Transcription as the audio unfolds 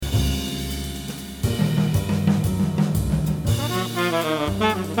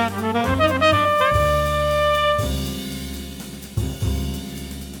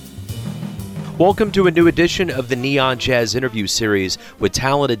Welcome to a new edition of the Neon Jazz interview series with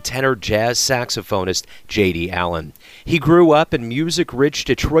talented tenor jazz saxophonist J.D. Allen. He grew up in music-rich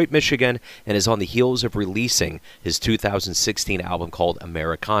Detroit, Michigan, and is on the heels of releasing his 2016 album called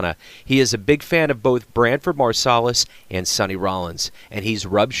Americana. He is a big fan of both Branford Marsalis and Sonny Rollins, and he's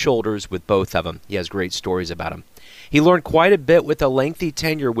rubbed shoulders with both of them. He has great stories about them. He learned quite a bit with a lengthy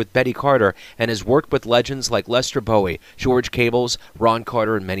tenure with Betty Carter and has worked with legends like Lester Bowie, George Cables, Ron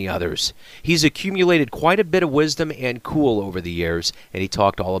Carter, and many others. He's accumulated quite a bit of wisdom and cool over the years, and he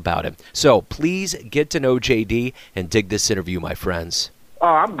talked all about it. So please get to know JD and dig this interview, my friends. Oh,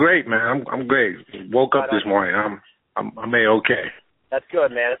 I'm great, man. I'm great. Woke up this morning. I'm A-okay. That's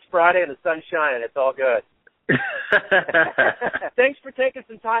good, man. It's Friday and the sun's shining. It's all good. Thanks for taking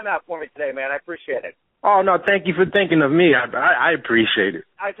some time out for me today, man. I appreciate it. Oh, no, thank you for thinking of me. I appreciate it.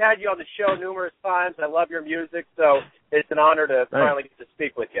 I've had you on the show numerous times. I love your music, so it's an honor to finally get to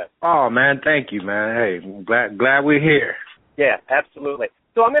speak with you. Oh, man, thank you, man. Hey, I'm glad we're here. Yeah, absolutely.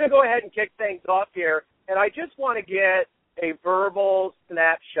 So I'm going to go ahead and kick things off here, and I just want to get a verbal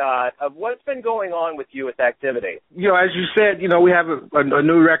snapshot of what's been going on with you with activity. You know, as you said, you know, we have a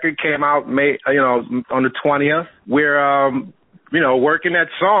new record came out May, on the 20th. We're working that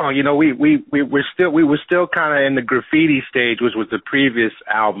song. You know, we were still kind of in the graffiti stage, which was the previous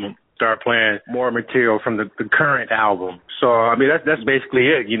album. Start playing more material from the current album. So I mean, that's basically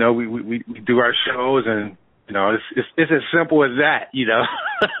it. You know, we do our shows, and you know, it's as simple as that. You know.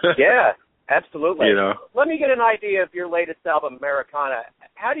 Yeah. Absolutely. You know. Let me get an idea of your latest album, Americana.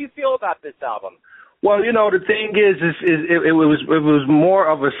 How do you feel about this album? Well, you know, the thing is it was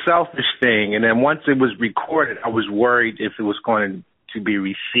more of a selfish thing, and then once it was recorded, I was worried if it was going to be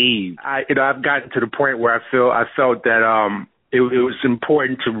received. I've gotten to the point where I felt that it was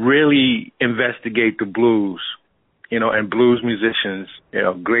important to really investigate the blues, you know, and blues musicians, you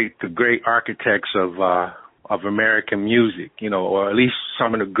know, the great architects of American music, you know, or at least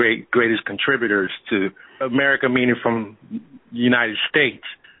some of the greatest contributors to America, meaning from the United States.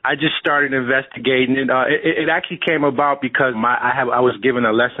 I just started investigating it. It actually came about because I was giving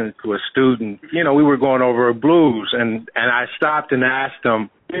a lesson to a student. You know, we were going over blues, and I stopped and asked him,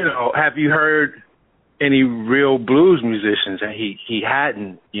 you know, have you heard any real blues musicians? And he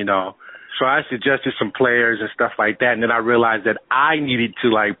hadn't, you know. So I suggested some players and stuff like that, and then I realized that I needed to,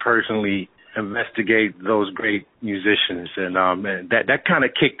 like, personally investigate those great musicians, and that kind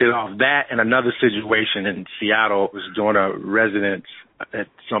of kicked it off. That and another situation in Seattle was doing a residence at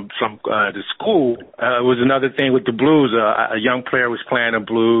the school. It was another thing with the blues. A young player was playing the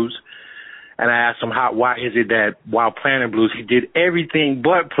blues, and I asked him why is it that while playing the blues he did everything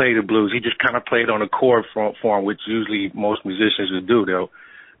but play the blues. He just kind of played on a chord form, which usually most musicians would do.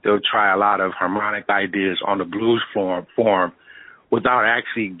 They'll try a lot of harmonic ideas on the blues form without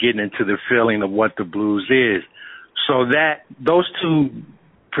actually getting into the feeling of what the blues is. So those two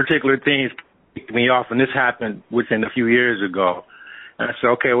particular things kicked me off, and this happened within a few years ago. And I said,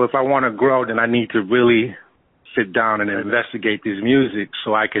 okay, well, if I want to grow, then I need to really sit down and investigate this music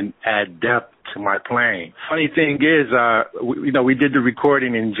so I can add depth to my playing. Funny thing is, we did the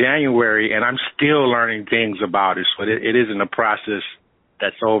recording in January, and I'm still learning things about it. So it isn't a process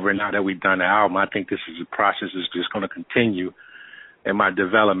that's over now that we've done the album. I think this is a process that's just going to continue in my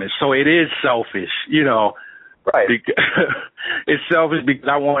development. So it is selfish, you know. Right. It's selfish because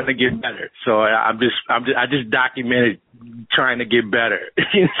I wanted to get better. So I just documented trying to get better.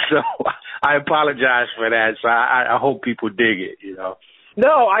 So I apologize for that. So I hope people dig it, you know.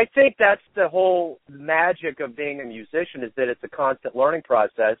 No, I think that's the whole magic of being a musician, is that it's a constant learning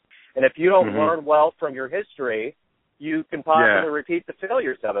process. And if you don't learn well from your history, you can possibly repeat the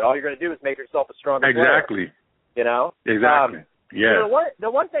failures of it. All you're going to do is make yourself a stronger player. You know? Exactly. Yeah.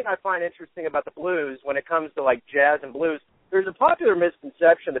 The one thing I find interesting about the blues when it comes to, like, jazz and blues, there's a popular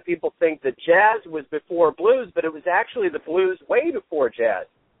misconception that people think that jazz was before blues, but it was actually the blues way before jazz.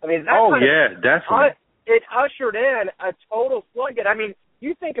 I mean, definitely. It ushered in a total floodgate. I mean,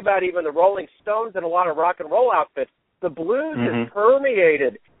 you think about even the Rolling Stones and a lot of rock and roll outfits, the blues has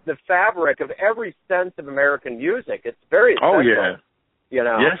permeated the fabric of every sense of American music. It's very essential. Oh, yeah. You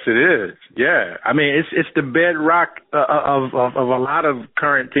know? Yes, it is. Yeah. I mean, it's the bedrock of a lot of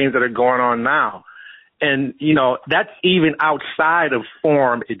current things that are going on now. And, you know, that's even outside of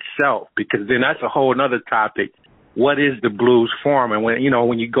form itself, because then that's a whole other topic. What is the blues form? And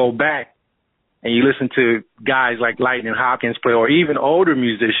when you go back and you listen to guys like Lightning Hopkins play, or even older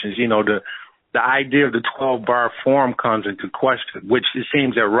musicians, you know, the idea of the 12-bar form comes into question, which it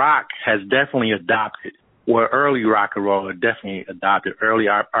seems that rock has definitely adopted. early rock and roll definitely adopted. Early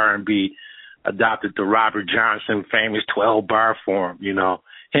R&B adopted the Robert Johnson famous 12-bar form, you know.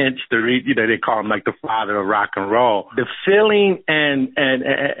 Hence, they call him like the father of rock and roll. The feeling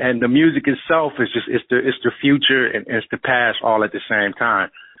and the music itself is just it's the future and it's the past all at the same time.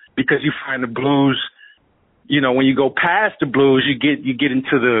 Because you find the blues, you know, when you go past the blues, you get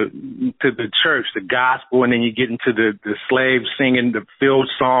into the church, the gospel, and then you get into the slaves singing the field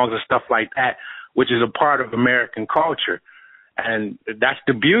songs and stuff like that, which is a part of American culture. And that's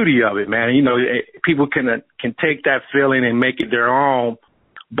the beauty of it, man. You know, people can take that feeling and make it their own,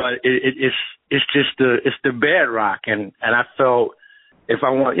 but it's just the bedrock. And I felt if I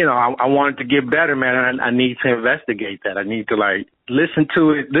wanted to get better, man, I need to investigate that. I need to like listen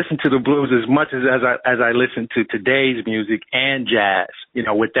to the blues as much as I listen to today's music and jazz, you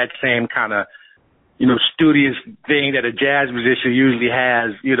know, with that same kind of, you know, studious thing that a jazz musician usually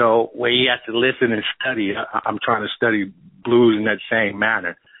has, you know, where he has to listen and study. I'm trying to study blues in that same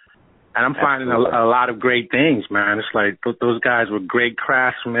manner. And I'm finding a lot of great things, man. It's like those guys were great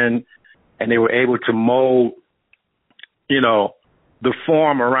craftsmen, and they were able to mold, you know, the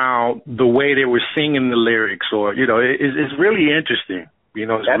form around the way they were singing the lyrics, or, you know, it's really interesting. You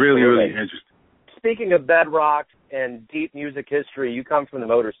know, it's really interesting. Speaking of bedrock and deep music history, you come from the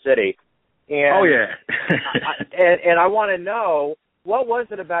Motor City. And, oh, yeah. and I want to know, what was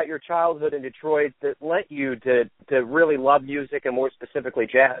it about your childhood in Detroit that led you to really love music and more specifically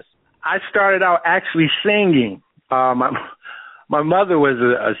jazz? I started out actually singing. My mother was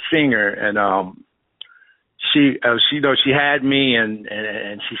a singer, and she had me,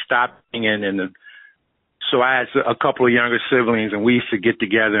 and she stopped singing, and so I had a couple of younger siblings, and we used to get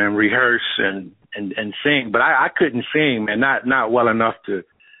together and rehearse and sing. But I couldn't sing, man, not well enough to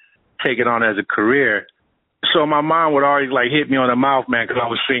take it on as a career. So my mom would always like hit me on the mouth, man, because I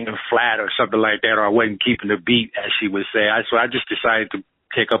was singing flat or something like that, or I wasn't keeping the beat, as she would say. So I just decided to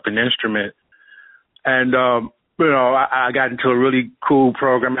take up an instrument. And, you know, I got into a really cool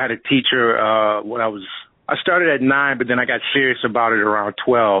program. I had a teacher I started at 9, but then I got serious about it around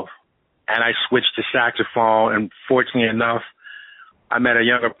 12. And I switched to saxophone. And fortunately enough, I met a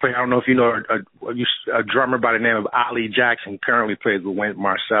younger player. I don't know if you know a drummer by the name of Ali Jackson, currently plays with Wynton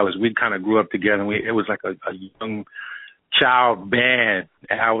Marsalis. We kind of grew up together. And it was like a young child band.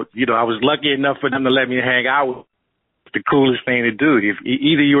 And I was lucky enough for them to let me hang out with the coolest thing to do. If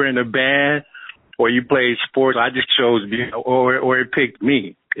either you were in a band or you played sports, I just chose, or it picked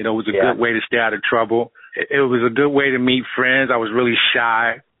me. You know, it was a good way to stay out of trouble. It was a good way to meet friends. I was really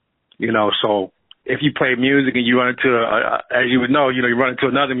shy, you know, so if you play music and you run into, as you would know, you run into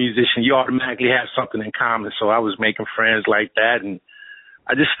another musician, you automatically have something in common. So I was making friends like that, and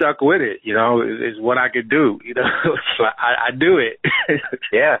I just stuck with it. You know, it's what I could do. You know, so I do it.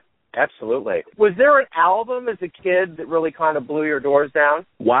 Yeah, absolutely. Was there an album as a kid that really kind of blew your doors down?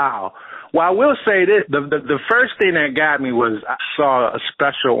 Wow. Well, I will say this: the first thing that got me was I saw a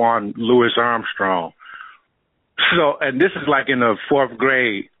special on Louis Armstrong. So, and this is like in the 4th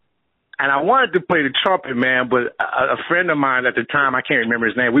grade. And I wanted to play the trumpet, man, but a friend of mine at the time, I can't remember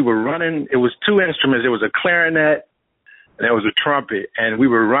his name, we were running, it was 2 instruments. There was a clarinet and there was a trumpet. And we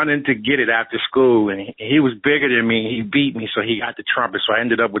were running to get it after school. And he was bigger than me. He beat me, so he got the trumpet. So I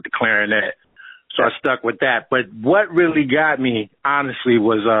ended up with the clarinet. So I stuck with that. But what really got me, honestly,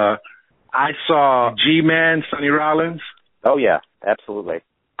 was I saw G-Man, Sonny Rollins. Oh, yeah, absolutely.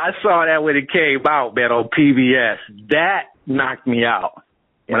 I saw that when it came out, man, on PBS. That knocked me out.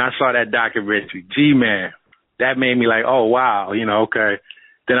 When I saw that documentary, G-Man, that made me like, oh, wow, you know, okay.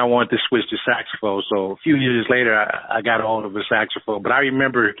 Then I wanted to switch to saxophone. So a few years later, I got hold of a saxophone. But I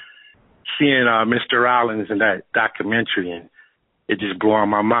remember seeing Mr. Rollins in that documentary, and it just blew on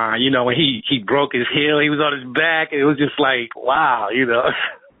my mind. You know, when he broke his heel, he was on his back, and it was just like, wow, you know.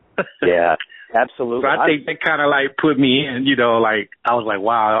 Yeah, absolutely. So I think that kind of like put me in, you know, like I was like,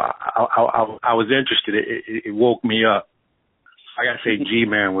 wow, I was interested. It woke me up. I gotta say,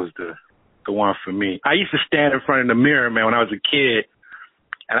 G-Man was the one for me. I used to stand in front of the mirror, man, when I was a kid,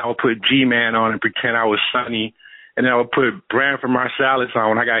 and I would put G-Man on and pretend I was Sonny, and then I would put Branford Marsalis on.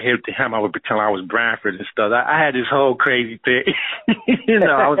 When I got hit to him, I would pretend I was Branford and stuff. I had this whole crazy thing. You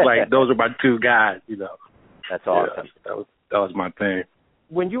know, I was like, those are my 2 guys, you know. That's awesome. Yeah, that was my thing.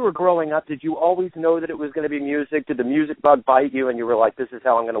 When you were growing up, did you always know that it was going to be music? Did the music bug bite you and you were like, this is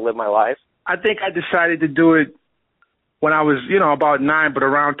how I'm going to live my life? I think I decided to do it when I was, you know, about 9, but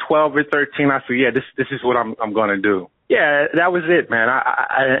around 12 or 13, I said, yeah, this is what I'm going to do. Yeah, that was it, man.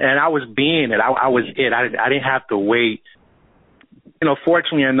 I was being it. I was it. I didn't have to wait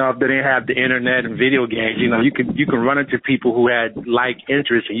fortunately enough, they didn't have the internet and video games. You can run into people who had like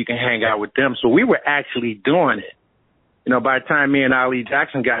interests and you can hang out with them. So we were actually doing it. By the time me and Ali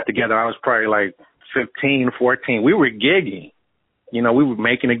Jackson got together, I was probably like 15, 14. We were gigging. We were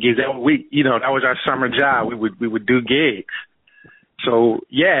making a gigs. That was our summer job. We would do gigs. So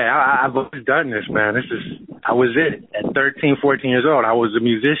yeah, I've always done this, man. I was it at 13, 14 years old. I was a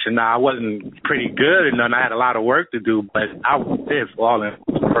musician. Now I wasn't pretty good and I had a lot of work to do, but I was it for all intents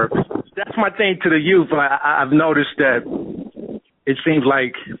and purposes. That's my thing to the youth. I've noticed that it seems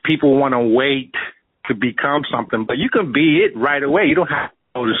like people want to wait to become something, but you can be it right away. You don't have to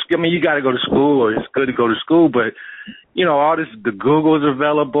go to school. I mean, you got to go to school, or it's good to go to school, but all this, the Google's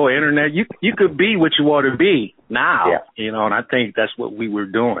available, internet, you could be what you want to be now, and I think that's what we were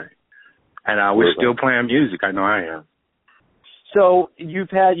doing. And we're still playing music. I know I am. So you've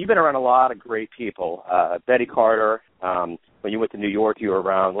been around a lot of great people. Betty Carter, when you went to New York, you were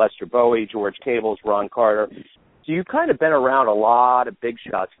around Lester Bowie, George Cables, Ron Carter. So you've kind of been around a lot of big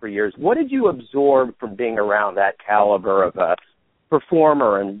shots for years. What did you absorb from being around that caliber of a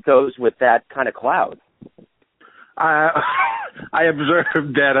performer and those with that kind of clout? I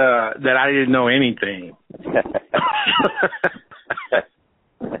observed that I didn't know anything.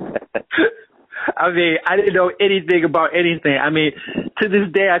 I mean, I didn't know anything about anything. I mean, to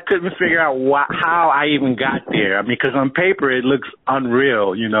this day, I couldn't figure out how I even got there. I mean, because on paper, it looks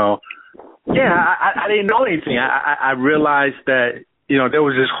unreal, Yeah, I didn't know anything. I realized that, there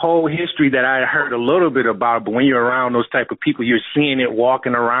was this whole history that I heard a little bit about, but when you're around those type of people, you're seeing it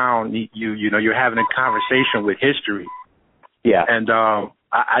walking around, you're having a conversation with history. Yeah. And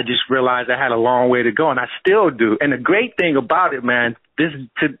I just realized I had a long way to go, and I still do. And the great thing about it, man,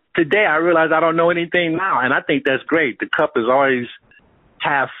 today I realize I don't know anything now, and I think that's great. The cup is always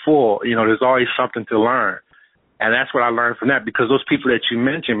half full. There's always something to learn. And that's what I learned from that, because those people that you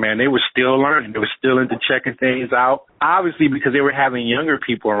mentioned, man, they were still learning. They were still into checking things out, obviously because they were having younger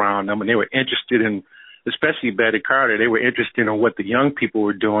people around them, and they were interested in, especially Betty Carter, they were interested in what the young people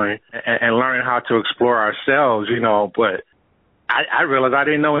were doing and learning how to explore ourselves, But I realized I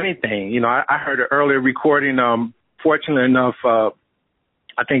didn't know anything. I heard an earlier recording, fortunately enough,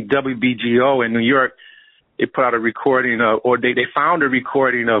 I think WBGO in New York, they put out a recording or they found a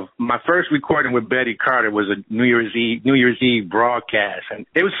recording of my first recording with Betty Carter was a New Year's Eve broadcast. And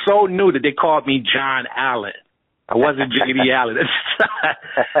it was so new that they called me John Allen. I wasn't J.D. Allen.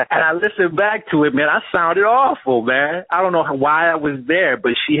 And I listened back to it, man. I sounded awful, man. I don't know why I was there,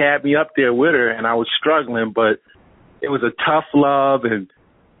 but she had me up there with her and I was struggling, but it was a tough love and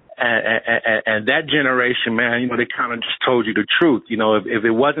that generation, man, they kind of just told you the truth. If it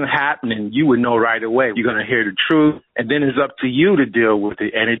wasn't happening, you would know right away. You're going to hear the truth, and then it's up to you to deal with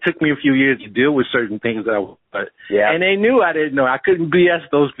it. And it took me a few years to deal with certain things and they knew I didn't know. I couldn't BS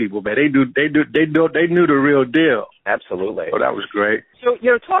those people, man. They knew the real deal. Absolutely. Oh, that was great. So,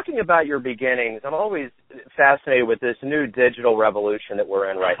 talking about your beginnings, I'm always fascinated with this new digital revolution that we're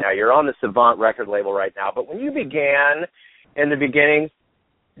in right now. You're on the Savant record label right now, but when you began in the beginnings,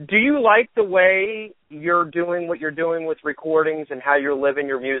 do you like the way you're doing what you're doing with recordings and how you're living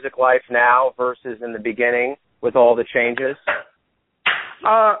your music life now versus in the beginning with all the changes?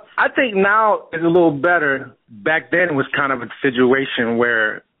 I think now it's a little better. Back then it was kind of a situation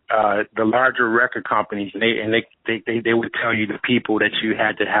where the larger record companies, they would tell you the people that you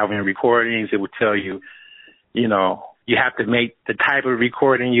had to have in recordings. It would tell you, you have to make the type of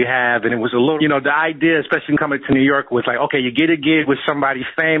recording you have. And it was a little, the idea, especially coming to New York, was like, okay, you get a gig with somebody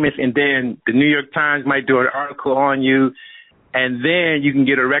famous, and then the New York Times might do an article on you, and then you can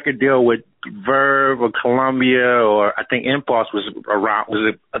get a record deal with Verve or Columbia, or I think Impulse was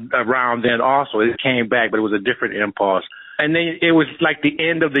around then also. It came back, but it was a different Impulse. And then it was like the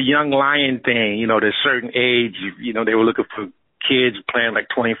end of the Young Lion thing, there's a certain age, they were looking for kids playing like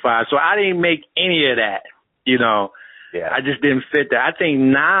 25. So I didn't make any of that, Yeah. I just didn't fit that. I think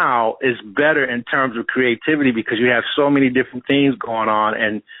now is better in terms of creativity because you have so many different things going on,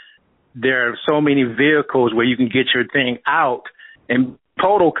 and there are so many vehicles where you can get your thing out and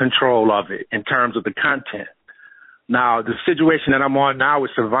total control of it in terms of the content. Now, the situation that I'm on now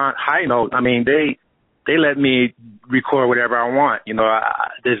with Savant High Note, I mean, they let me record whatever I want.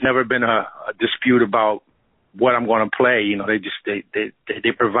 There's never been a dispute about what I'm going to play.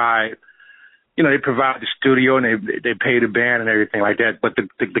 They provide. They provide the studio and they pay the band and everything like that. But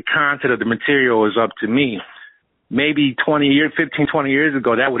the content of the material is up to me. Maybe 15, 20 years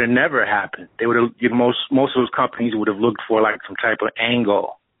ago, that would have never happened. They would have, most of those companies would have looked for like some type of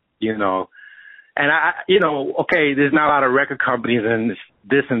angle, And okay, there's not a lot of record companies and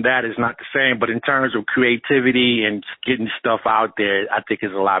this and that is not the same, but in terms of creativity and getting stuff out there, I think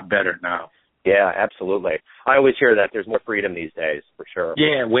it's a lot better now. Yeah, absolutely. I always hear that there's more freedom these days, for sure.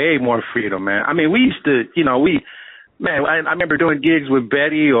 Yeah, way more freedom, man. I mean, we used to, I remember doing gigs with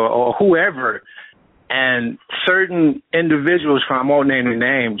Betty or whoever, and certain individuals from, I won't name the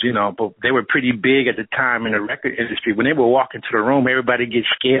names, but they were pretty big at the time in the record industry. When they would walk into the room, everybody gets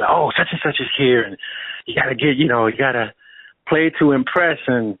scared. Oh, such and such is here, and you gotta play to impress,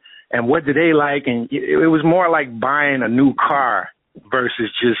 and what do they like? And it was more like buying a new car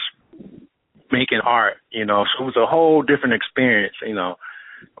versus just making art, so it was a whole different experience,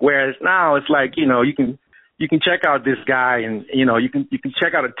 whereas now it's like, you can check out this guy and, you can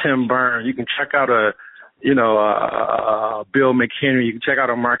check out a Tim Byrne, you can check out a Bill McHenry, you can check out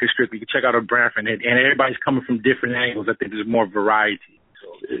a Marcus Strickland, you can check out a Branford, and everybody's coming from different angles. I think there's more variety. So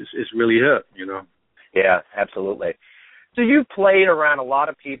it's really hip, Yeah, absolutely. So you've played around a lot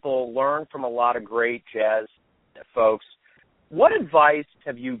of people, learned from a lot of great jazz folks. What advice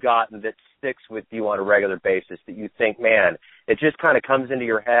have you gotten that sticks with you on a regular basis that you think, man, it just kind of comes into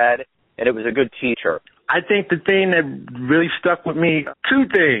your head and it was a good teacher? I think the thing that really stuck with me, two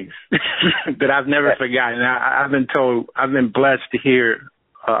things that I've never forgotten. I've been blessed to hear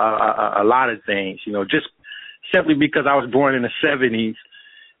a lot of things, just simply because I was born in the 70s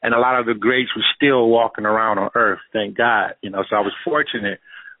and a lot of the greats were still walking around on earth, thank God, so I was fortunate.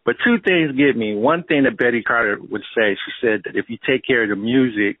 But two things get me. One thing that Betty Carter would say, she said that if you take care of the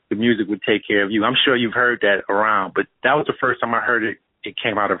music would take care of you. I'm sure you've heard that around, but that was the first time I heard it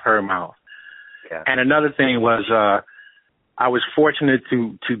came out of her mouth. Yeah. And another thing was I was fortunate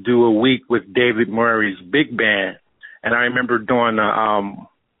to do a week with David Murray's big band, and I remember doing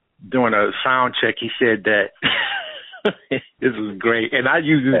a sound check. He said that this was great, and I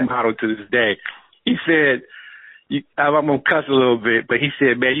use this model to this day. He said, I'm going to cuss a little bit, but he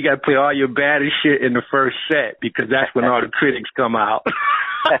said, man, you got to play all your baddest shit in the first set because that's when all the critics come out.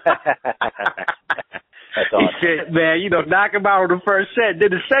 That's awesome. He said, man, knock them out on the first set. Then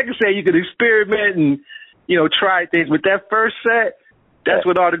the second set, you can experiment and, try things. But that first set, that's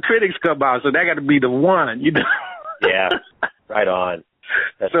when all the critics come out. So that got to be the one, Yeah, right on.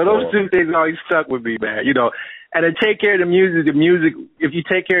 That's so cool. Those two things always stuck with me, man, And to take care of the music, if you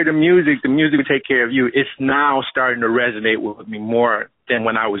take care of the music will take care of you. It's now starting to resonate with me more than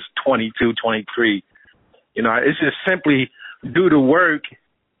when I was 22, 23. It's just simply do the work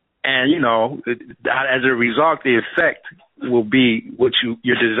and, as a result, the effect will be what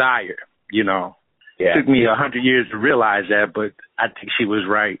your desire, Yeah. It took me 100 years to realize that, but I think she was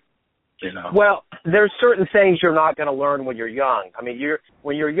right. Well, there's certain things you're not going to learn when you're young. I mean,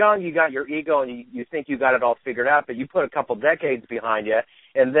 when you're young, you got your ego and you think you got it all figured out, but you put a couple decades behind you,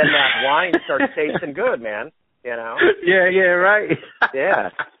 and then that wine starts tasting good, man. Yeah, right. Yeah,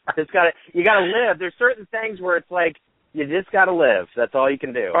 you got to live. There's certain things where it's like you just got to live. That's all you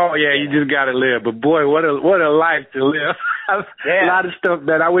can do. Oh yeah, you just got to live. But boy, what a life to live. A lot of stuff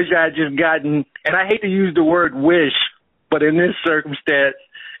that I wish I had just gotten, and I hate to use the word wish, but in this circumstance.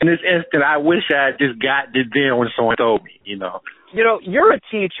 In this instant, I wish I had just got it then when someone told me, You're a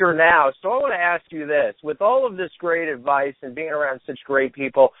teacher now, so I want to ask you this. With all of this great advice and being around such great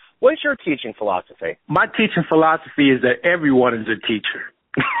people, what's your teaching philosophy? My teaching philosophy is that everyone is a teacher.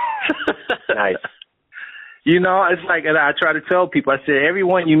 Nice. It's like, and I try to tell people, I said,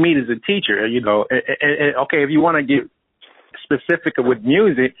 everyone you meet is a teacher, and okay, if you want to get specific with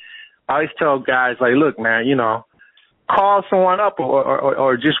music, I always tell guys, like, look, man, call someone up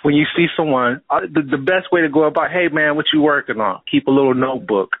or just when you see someone, the best way to go about, hey, man, what you working on? Keep a little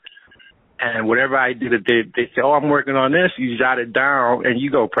notebook. And whatever I did, they say, oh, I'm working on this. You jot it down and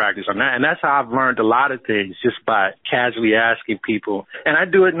you go practice on that. And that's how I've learned a lot of things just by casually asking people. And I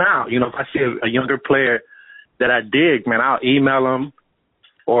do it now. If I see a younger player that I dig, man, I'll email them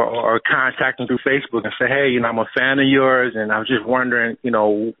or contact them through Facebook and say, hey, I'm a fan of yours and I was just wondering,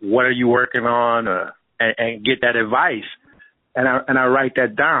 what are you working on? And get that advice, and I write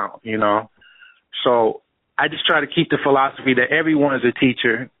that down, So I just try to keep the philosophy that everyone is a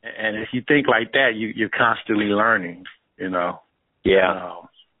teacher, and if you think like that, you're constantly learning, Yeah.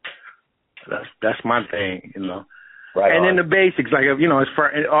 That's my thing, Right. And on. then the basics, like it's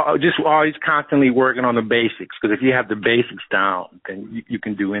for just always constantly working on the basics, because if you have the basics down, then you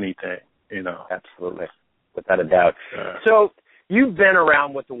can do anything, Absolutely, without a doubt. So. You've been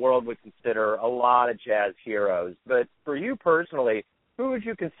around what the world would consider a lot of jazz heroes, but for you personally, who would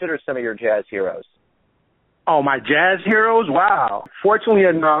you consider some of your jazz heroes? Oh, my jazz heroes? Wow. Fortunately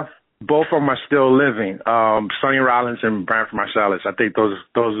enough, Both of them are still living. Sonny Rollins and Branford Marsalis. I think those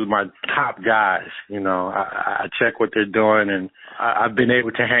are my top guys. You know, I check what they're doing, and I've been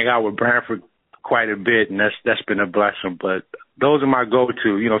able to hang out with Branford quite a bit, and that's been a blessing. But those are my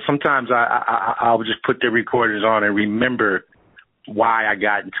go-to. You know, sometimes I'll just put their recordings on and remember why I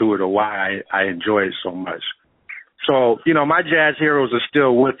got into it or why I enjoy it so much. So, you know, my jazz heroes are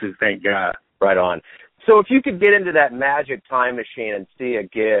still with us, thank God. Right on. So if you could get into that magic time machine and see a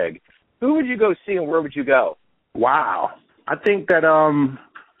gig, who would you go see and where would you go? Wow. I think that,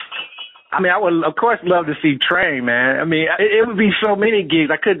 I would, of course, love to see Train, man. I mean, it would be so many gigs.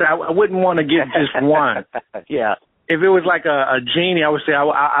 I wouldn't want to get just one. Yeah. If it was like a genie, I would say,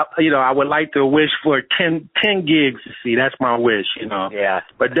 I would like to wish for 10 gigs to see. That's my wish, you know. Yeah.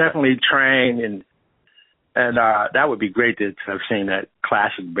 But definitely Train, and that would be great to have seen that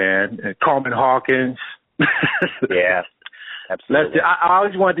classic band. And Coleman Hawkins. Yeah, absolutely. I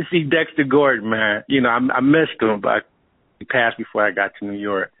always wanted to see Dexter Gordon, man. You know, I missed him, but he passed before I got to New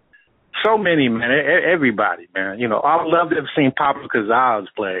York. So many, man. Everybody, man. You know, I would love to have seen Pablo Casals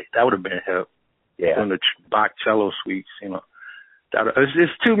play. That would have been hip. Yeah. On the Bach cello suites, you know.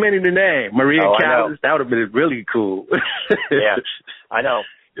 It's too many to name. Maria Callas, that would have been really cool. Yeah, I know.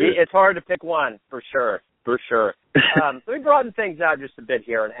 It's hard to pick one, for sure. For sure. Let me broaden things out just a bit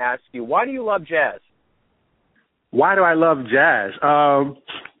here and ask you, why do you love jazz? Why do I love jazz?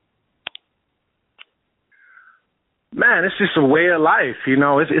 Man, it's just a way of life, you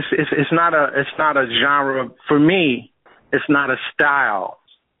know. It's not a genre for me. It's not a style,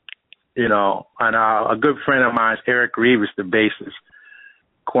 you know. And a good friend of mine, Eric Rivas, the bassist,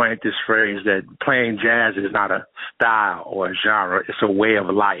 coined this phrase that playing jazz is not a style or a genre. It's a way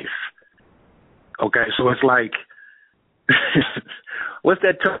of life. Okay, so it's like, what's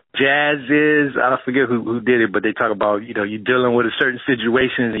that term? Jazz is, I forget who did it, but they talk about, you know, you're dealing with a certain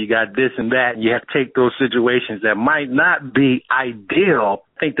situation and you got this and that, and you have to take those situations that might not be ideal.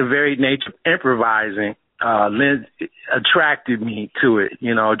 I think the very nature of improvising attracted me to it,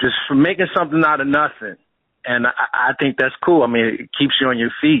 you know, just from making something out of nothing. And I think that's cool. I mean, it keeps you on your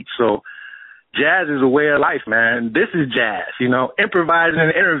feet. So jazz is a way of life, man. This is jazz, you know, improvising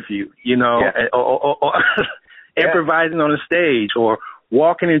an interview, you know, or improvising on a stage, or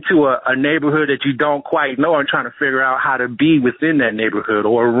walking into a neighborhood that you don't quite know and trying to figure out how to be within that neighborhood,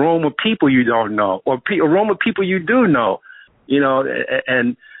 or a room of people you don't know, or a room of people you do know, you know.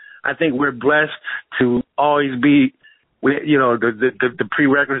 And I think we're blessed to always be, you know, the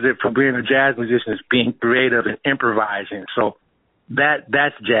prerequisite for being a jazz musician is being creative and improvising. So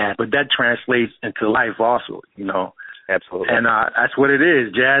that's jazz, but that translates into life also, you know. Absolutely. And that's what it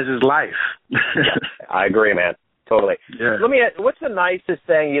is. Jazz is life. Yeah, I agree, man. Totally. Yeah. Let me ask, what's the nicest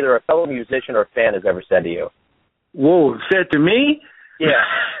thing either a fellow musician or a fan has ever said to you? Whoa, said to me? Yeah.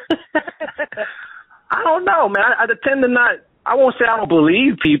 I don't know, man. I tend to not, I won't say I don't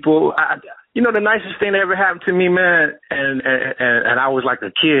believe people. You know, the nicest thing that ever happened to me, man, and I was like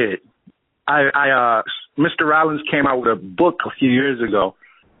a kid. Mr. Rollins came out with a book a few years ago,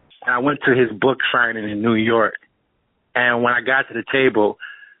 and I went to his book signing in New York. And when I got to the table,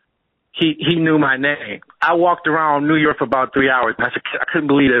 he knew my name. I walked around New York for about 3 hours. And I couldn't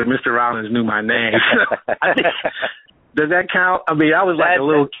believe that Mr. Rollins knew my name. Does that count? I mean, I was like a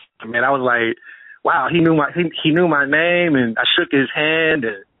little kid, man. I was like, wow, he knew my name, and I shook his hand,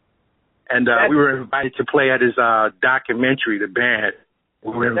 and we were invited to play at his documentary, the band.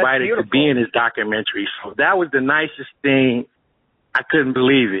 We were invited to be in his documentary. So that was the nicest thing. I couldn't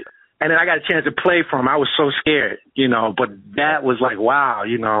believe it. And then I got a chance to play for him. I was so scared, you know, but that was like, wow,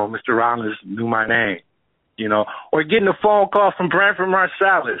 you know, Mr. Rollins knew my name, you know. Or getting a phone call from Branford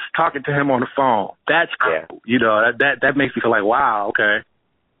Marsalis, talking to him on the phone. That's cool. Yeah. You know, that makes me feel like, wow, okay.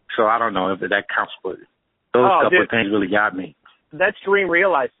 So I don't know if that counts, but those couple of things really got me. That's dream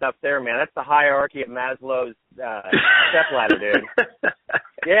realized stuff there, man. That's the hierarchy of Maslow's step ladder, dude.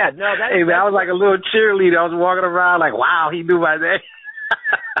 Yeah, no, hey, man, I was like a little cheerleader. I was walking around like, wow, he knew my name.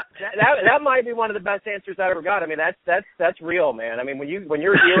 that might be one of the best answers I ever got. I mean, that's real, man. I mean, when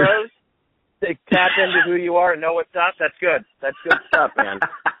your heroes they tap into who you are and know what's up, that's good. That's good stuff, man.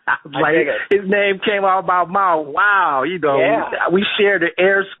 Like his name came out of my mouth. Wow, you know, we shared the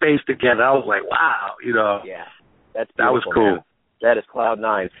airspace together. I was like, wow, you know. Yeah, that was cool. Man. That is cloud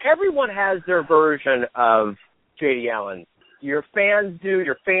nine. Everyone has their version of J.D. Allen. Your fans do,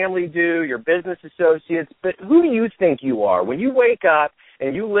 your family do, your business associates. But who do you think you are? When you wake up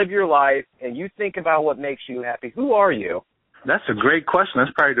and you live your life and you think about what makes you happy, who are you? That's a great question.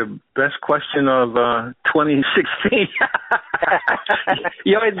 That's probably the best question of 2016.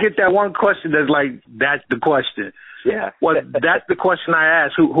 You always get that one question that's like, that's the question. Yeah. Well, that's the question I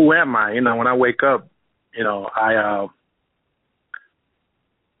ask. Who am I? You know, when I wake up, you know,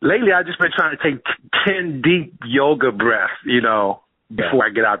 lately I've just been trying to take 10 deep yoga breaths, you know, before I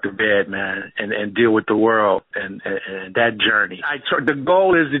get out to bed, man, and deal with the world and that journey. The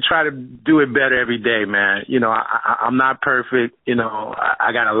goal is to try to do it better every day, man. You know, I'm not perfect. You know,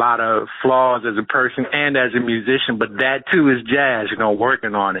 I got a lot of flaws as a person and as a musician, but that too is jazz, you know,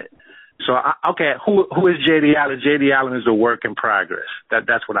 working on it. So, okay, who is J.D. Allen? J.D. Allen is a work in progress.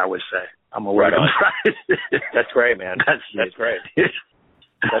 That's what I would say. I'm a work in progress. That's great, man. That's great.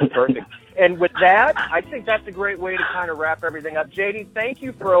 That's perfect. And with that, I think that's a great way to kind of wrap everything up. JD, thank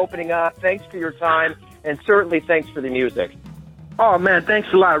you for opening up. Thanks for your time. And certainly thanks for the music. Oh, man, thanks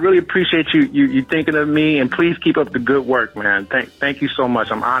a lot. I really appreciate you thinking of me. And please keep up the good work, man. Thank you so much.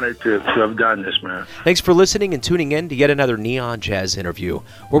 I'm honored to have done this, man. Thanks for listening and tuning in to yet another Neon Jazz interview,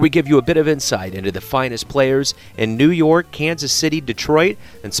 where we give you a bit of insight into the finest players in New York, Kansas City, Detroit,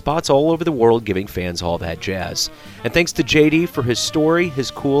 and spots all over the world, giving fans all that jazz. And thanks to JD for his story,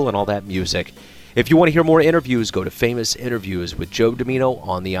 his cool, and all that music. If you want to hear more interviews, go to Famous Interviews with Joe Domino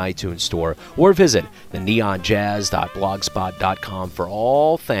on the iTunes Store, or visit the neonjazz.blogspot.com for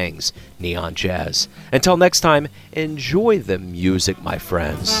all things Neon Jazz. Until next time, enjoy the music, my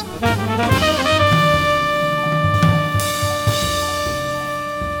friends.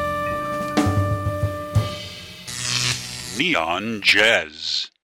 Neon Jazz.